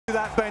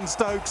That, Ben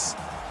Stokes,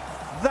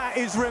 that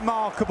is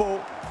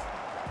remarkable.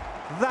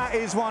 That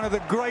is one of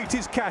the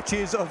greatest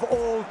catches of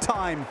all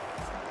time.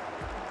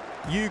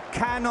 You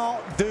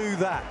cannot do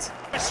that.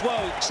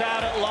 Swokes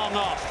out at long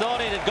off.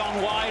 Thought it had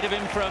gone wide of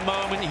him for a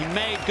moment. He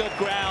made good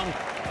ground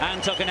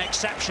and took an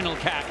exceptional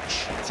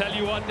catch. Tell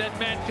you what, that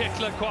man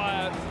Pickler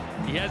Choir,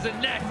 he has a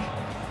neck.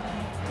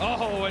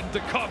 Oh, and De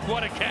Kock,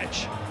 what a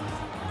catch.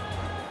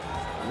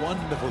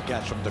 Wonderful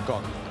catch from De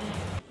Kock.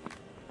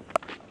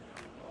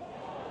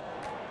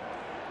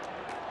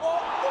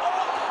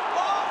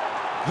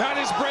 That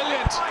is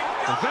brilliant.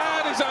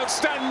 That is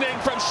outstanding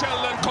from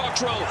Sheldon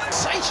Cottrell.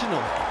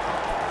 Sensational.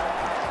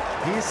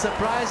 He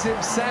surprised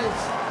himself.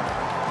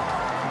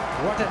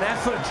 What an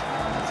effort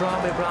from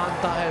Imran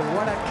Tahir.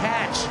 What a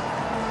catch.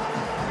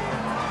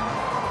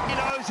 He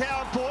knows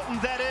how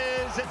important that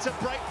is. It's a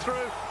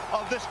breakthrough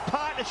of this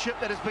partnership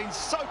that has been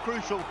so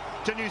crucial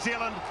to New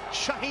Zealand.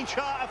 Shaheen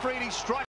Shah Afridi strikes.